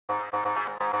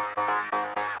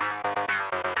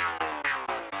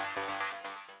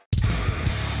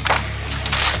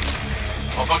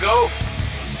I go.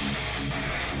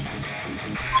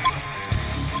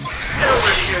 Get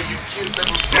over here, you cute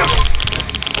little devil.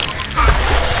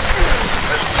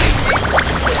 Let's take me.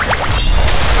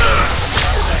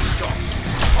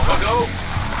 Off I go.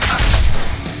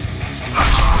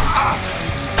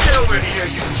 Get over here,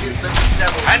 you cute little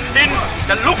devil. แผ่นดินจ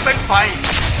ะลุกเป็นไฟ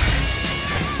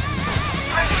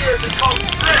I'm here to come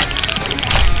fresh.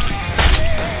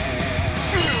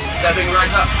 Stepping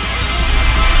right up.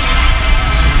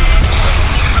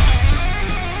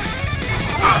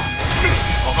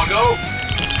 Off I go.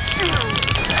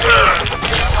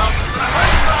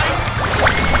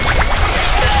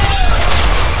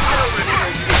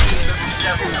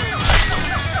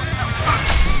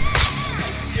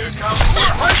 Here comes the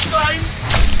punchline.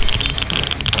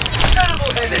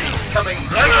 Terrible headache coming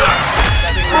right up.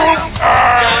 Stepping right up.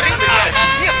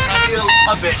 Feel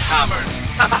a bit hammered.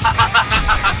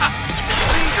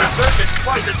 Clean your circuits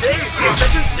twice a day for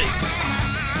efficiency.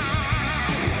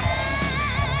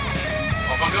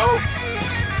 Off I go.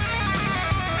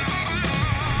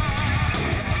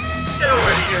 Get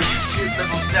over here, you cute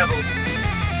little devil.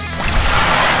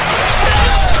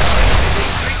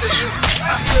 Increasing.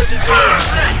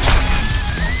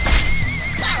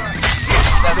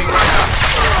 Stepping right up.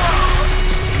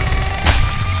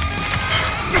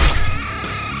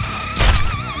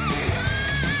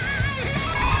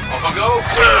 Off I go.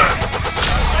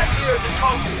 I'm here to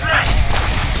compress.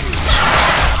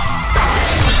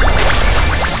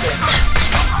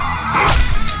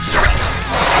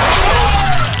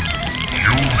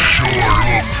 You sure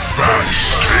look fast,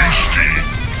 tasty.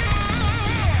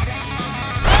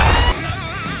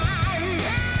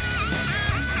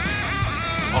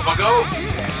 Off I go.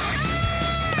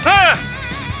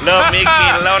 เริ่มมีก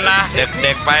ลิ่นแล้วนะเ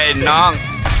ด็กๆไปน้อง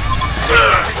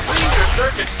Clean your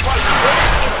circuits twice a day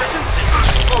for efficiency.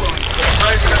 Following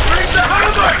bring the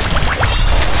hammer.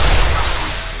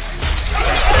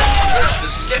 The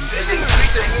skip is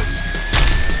increasing.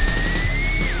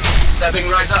 Stepping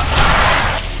right up.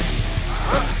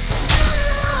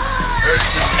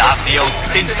 ดาบเดียว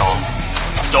สิ้นสอง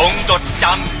จงจดจ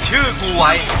ำชื่อกูไ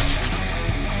ว้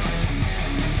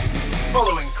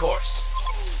Following course.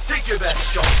 Take your best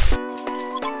shot.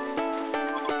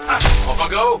 Off I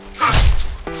go.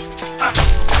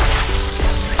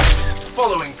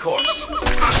 Following course.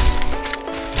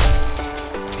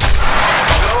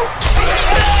 Go.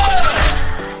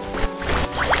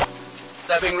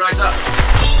 Stepping right up.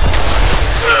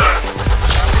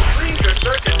 Clean your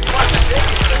circuit twice a day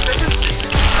for efficiency.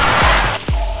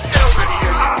 Get over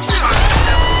here, you cute.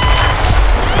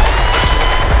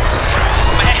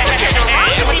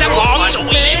 มันจะหอมฉุ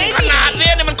ยลิ้นขนาดเนี้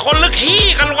ยนี่มันคนหรือขี้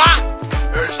กันวะ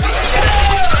Urge to skip is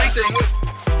increasing.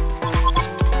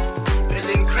 Is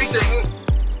increasing.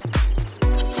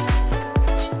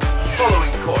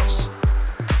 Following course.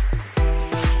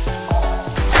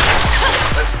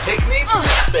 Let's take me for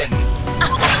a spin.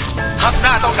 ทัพหน้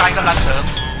าต้องการกำลังเสริม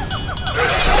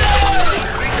Urge to skip is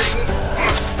increasing.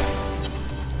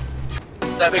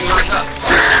 Stepping right up.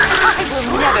 I will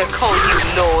never call you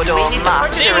Lord or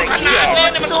Master ขนาดเนี้ย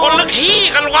นี่มันคนหรือขี้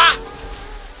กันวะ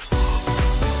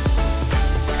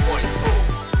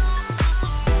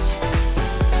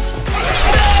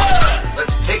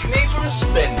Let's take me for a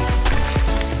spin.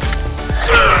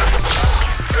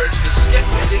 Urge to skip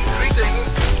is increasing.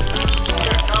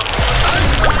 Here comes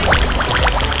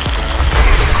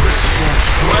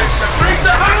the bring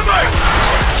the hammer!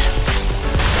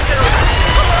 Get over here.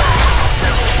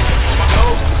 Go.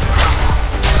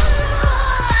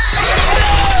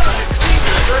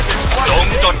 จง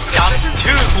จดจำ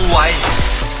ชื่อกูไว้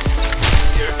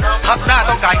Here comes ทัพหน้า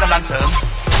ต้องการกำลังเสริม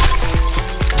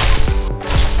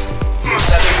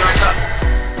stepping right up.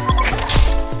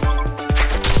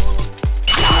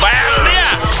 แบบเนี้ย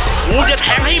กูจะแท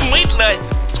งให้มิดเลย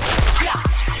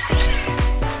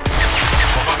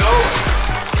Off I go.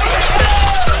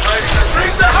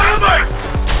 Bring the hammer!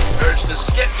 Urge to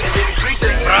skip is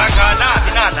increasing. ราคาหน้า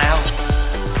พินาศแล้ว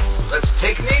Let's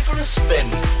take me for a spin.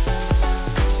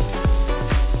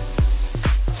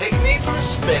 Take me for a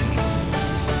spin.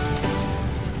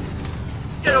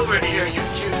 Get over here, you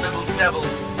cute little devil.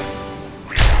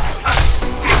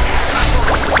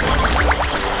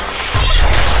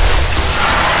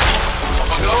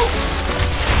 Off I go.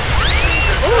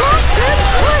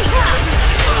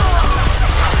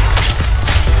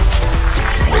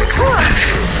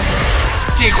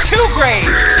 Dig 2 graves.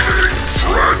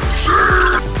 Frenzy.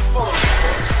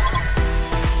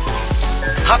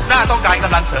 ทัพหน้าต้องการก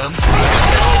ำลังเสริม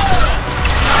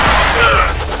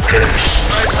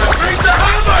Bring the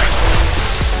hammer!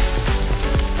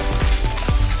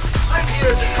 I'm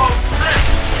here to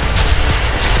compress.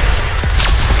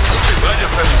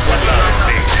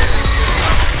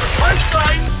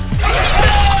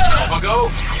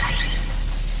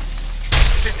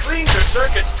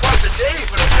 circuits twice a day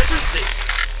for efficiency.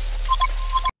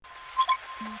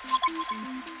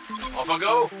 Off I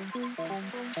go.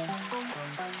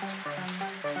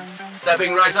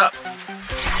 Stepping right up.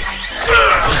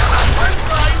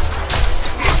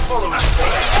 Following.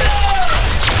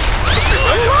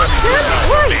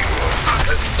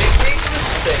 Let's take me to the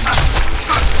spin.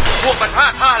 พวกมันพลา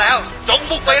ดท่าแล้วจง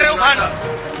บุกไปเร็วพัน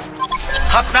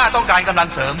ทัพหน้าต้องการกำลัง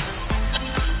เสริม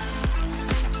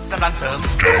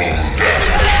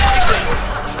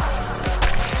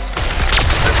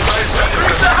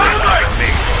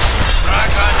รา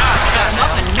คาหน้า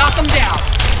up and knock them down.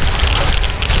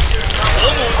 หั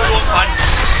วหมูรวมพัน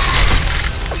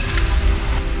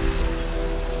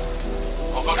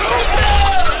Off I go.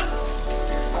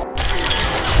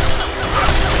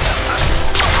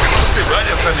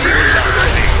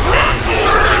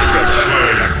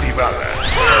 Activada.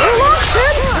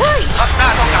 ทัพหน้า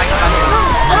ต้องการกำลังเสริม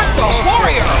Hostile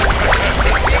warrior.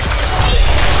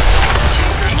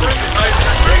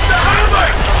 Bring the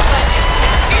highlight.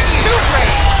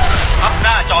 ทัพห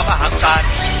น้าจอมอหังการ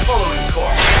Following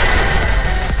course.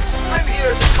 I'm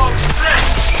here to call strength.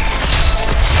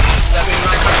 Stepping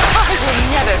right up. I will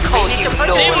never call you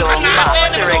Lord or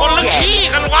Master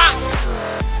again.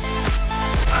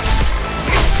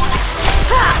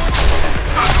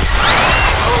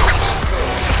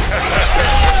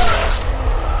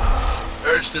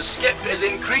 Urge to skip is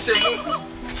increasing.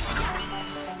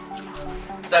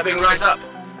 Stepping right up.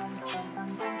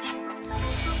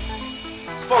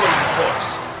 Following course.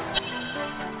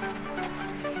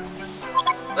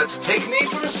 Let's take me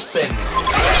for a spin.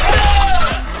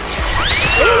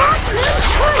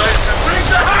 Bring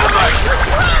the highlight.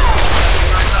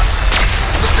 Right up.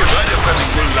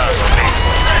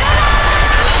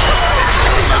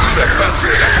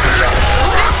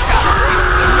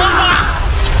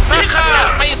นี่ค่ะ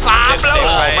ไปสามแล้ว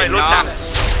ไม่รู้จัก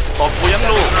ตบกูยัง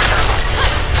ลูก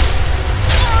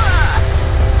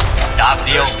ดาบเ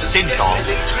ดียวสิ้นสอง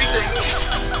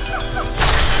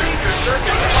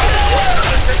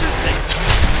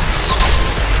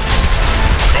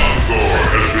Condor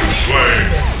has been slain.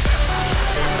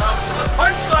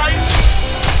 Punchline.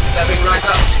 Stepping right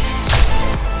up.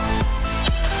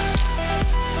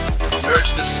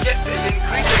 Urge to skip is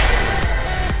increasing.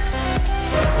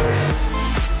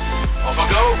 Off I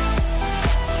go.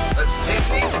 Let's take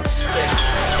me for a spin.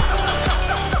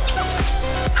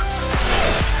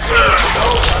 Go.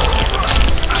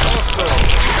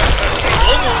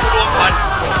 หัวหมูรวมพัน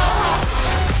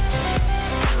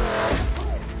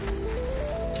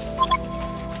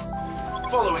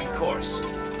Following course.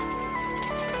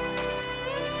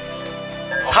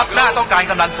 ทัพหน้าต้องการ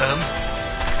กำลังเสริม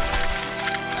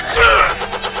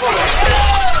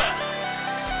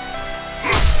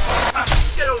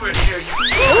Get over here, you.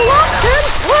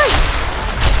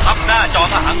 ทัพหน้าจอม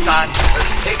อหังการ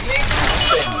Let's take me for a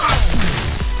spin.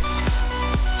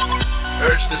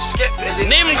 Urge to skip is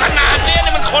นิ่มข increasing. นาดนี้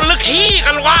นี่มันคนลึกขี้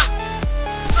กันวะ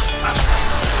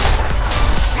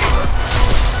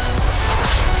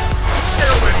Get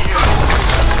over here.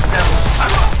 Devil.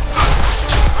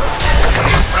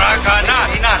 ราคาหน้า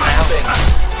ที่น่าแล้ว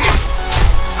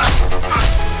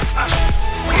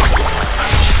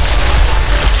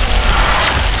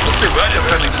No te vayas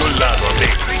a ningún lado,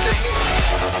 amigo. Increasing.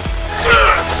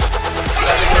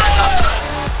 Stepping right up.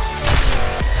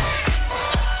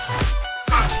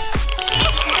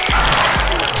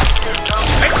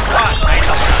 ไม่ว่าไหน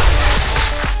ตำนาน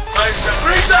Time to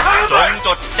bring the จ highlight. งจ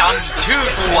ดจำชื่อ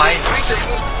กูไว้ Increasing.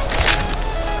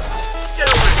 Get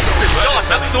over here. ยอด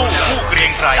นักสู้ผู้เกรีย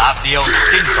งไกรดาบเดียว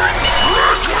สิ้นสองพ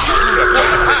วก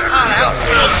มันสร้างท่าแล้วจ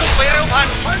งบุกไปเร็วพัน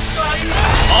Punchline.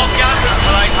 ออกยานอ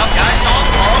ะไรทำยานจอง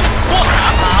ของพวกหา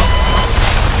ขาว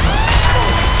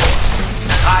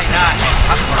ค่ายหน้าแห่ง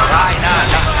ทัพทรราชหน้า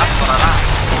ทัพทรราช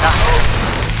นะ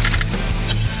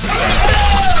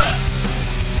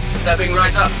Stepping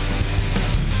right up.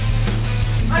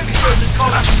 I'm here to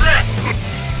call a stress.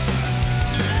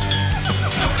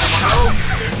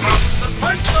 The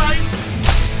punchline.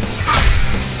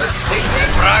 Let's take me.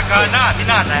 ราคาหน้าที่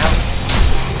น่าแล้ว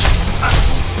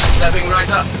Stepping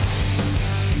right up.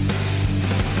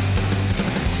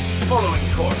 Following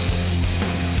course.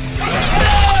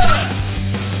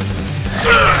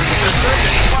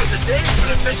 Twice a day for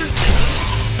efficiency.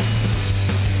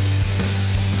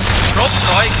 รบ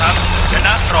ร้อยครั้งชน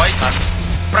ะร้อยครั้ง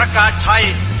ประกาศชัย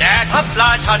แด่ทัพร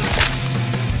าชัน